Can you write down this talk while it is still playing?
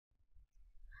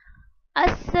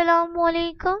Assalamu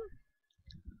alaikum.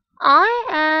 I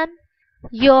am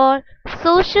your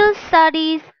social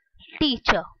studies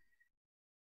teacher.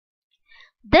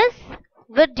 This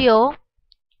video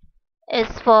is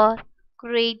for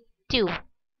grade 2.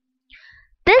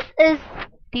 This is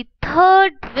the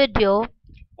third video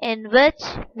in which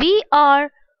we are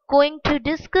going to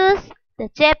discuss the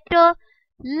chapter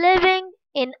Living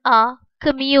in a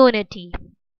Community.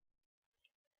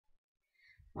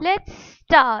 Let's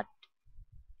start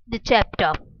the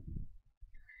chapter.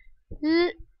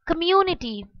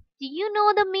 Community. Do you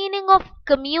know the meaning of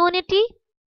community?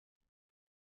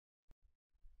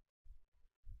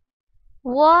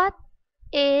 What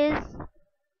is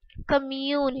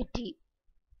community?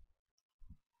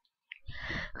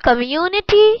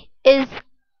 Community is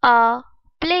a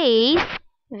place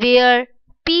where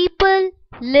people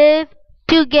live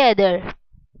together.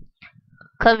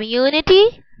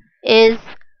 Community is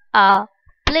a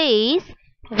place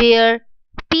where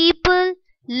people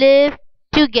live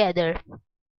together.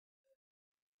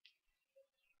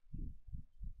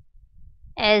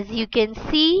 As you can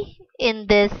see in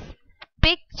this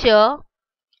picture,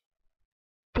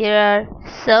 there are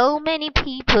so many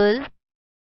people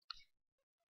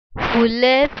who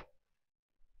live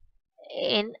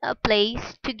in a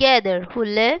place together, who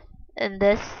live in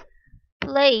this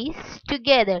place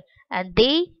together, and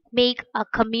they make a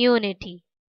community.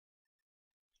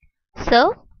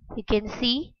 So you can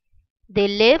see they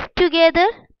live together,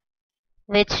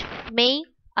 which make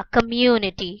a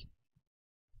community.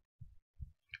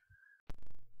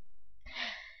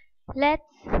 Let's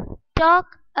talk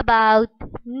about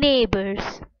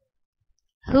neighbors.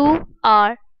 Who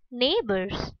are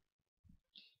neighbors?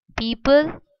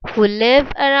 People who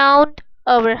live around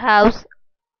our house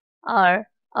are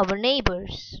our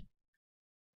neighbors.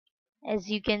 As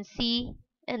you can see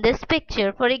in this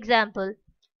picture, for example,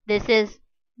 this is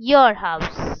your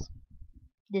house.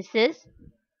 This is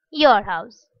your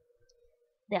house.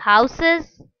 The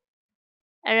houses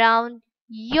around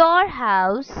your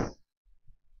house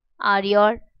are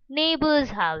your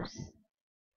neighbor's house.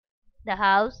 The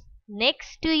house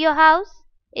next to your house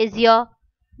is your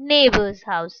neighbor's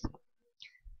house.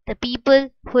 The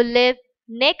people who live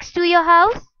next to your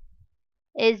house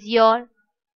is your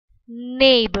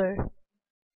neighbor.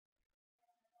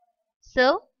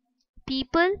 So,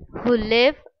 people who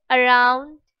live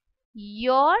around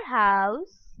your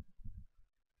house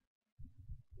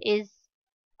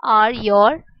are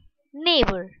your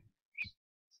neighbor.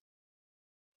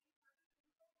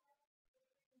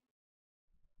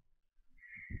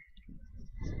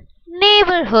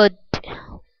 Neighborhood.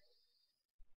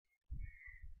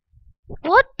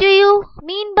 What do you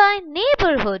mean by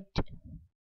neighborhood?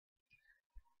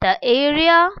 The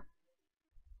area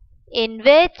in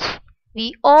which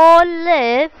we all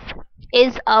live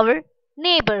is our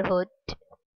neighborhood.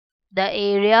 The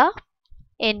area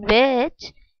in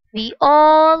which we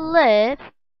all live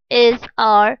is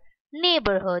our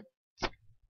neighborhood.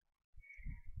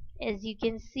 As you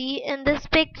can see in this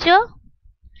picture,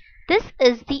 this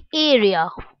is the area.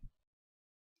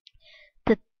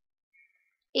 The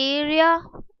area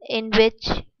in which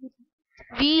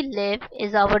we live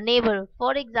is our neighborhood.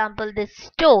 For example, this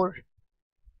store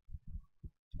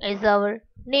is our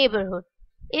neighborhood.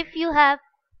 If you have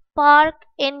park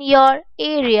in your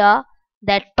area,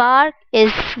 that park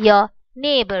is your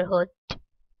neighborhood.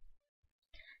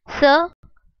 So,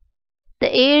 the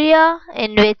area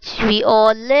in which we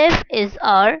all live is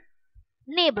our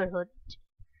neighborhood.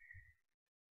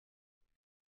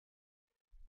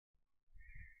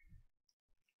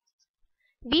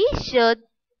 We should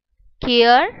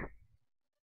care,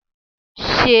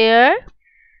 share,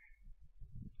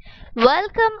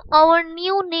 welcome our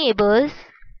new neighbors,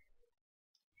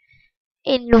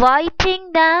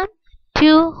 inviting them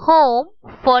to home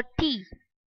for tea.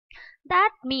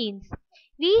 That means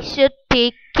we should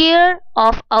take care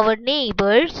of our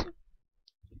neighbors.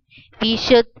 We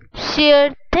should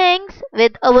share things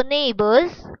with our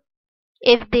neighbors.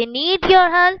 If they need your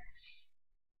help,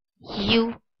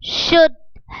 you should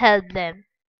help them.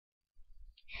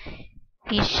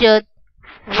 We should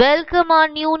welcome our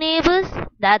new neighbors.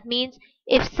 That means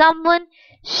if someone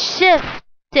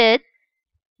shifted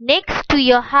next to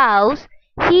your house,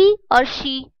 he or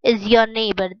she is your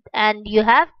neighbor, and you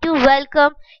have to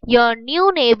welcome your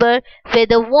new neighbor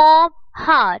with a warm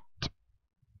heart.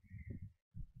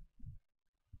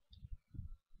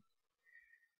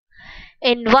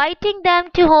 Inviting them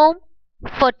to home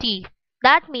for tea.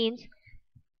 That means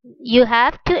you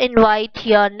have to invite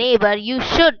your neighbor, you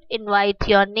should invite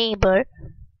your neighbor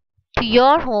to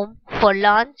your home for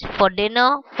lunch, for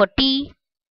dinner, for tea,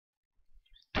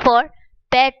 for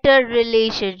better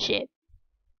relationship.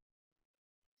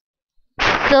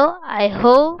 So I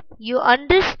hope you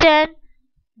understand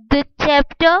the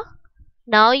chapter.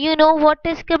 Now you know what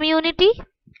is community,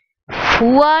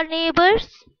 who are neighbors,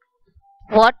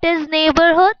 what is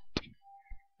neighborhood.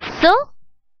 So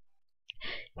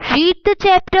read the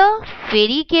chapter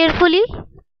very carefully.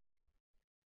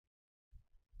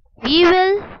 We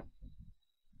will,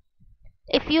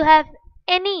 if you have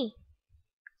any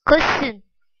question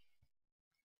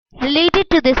related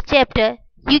to this chapter,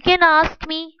 you can ask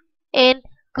me in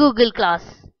Google class.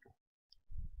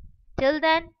 Till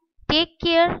then, take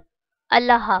care.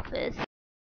 Allah Hafiz.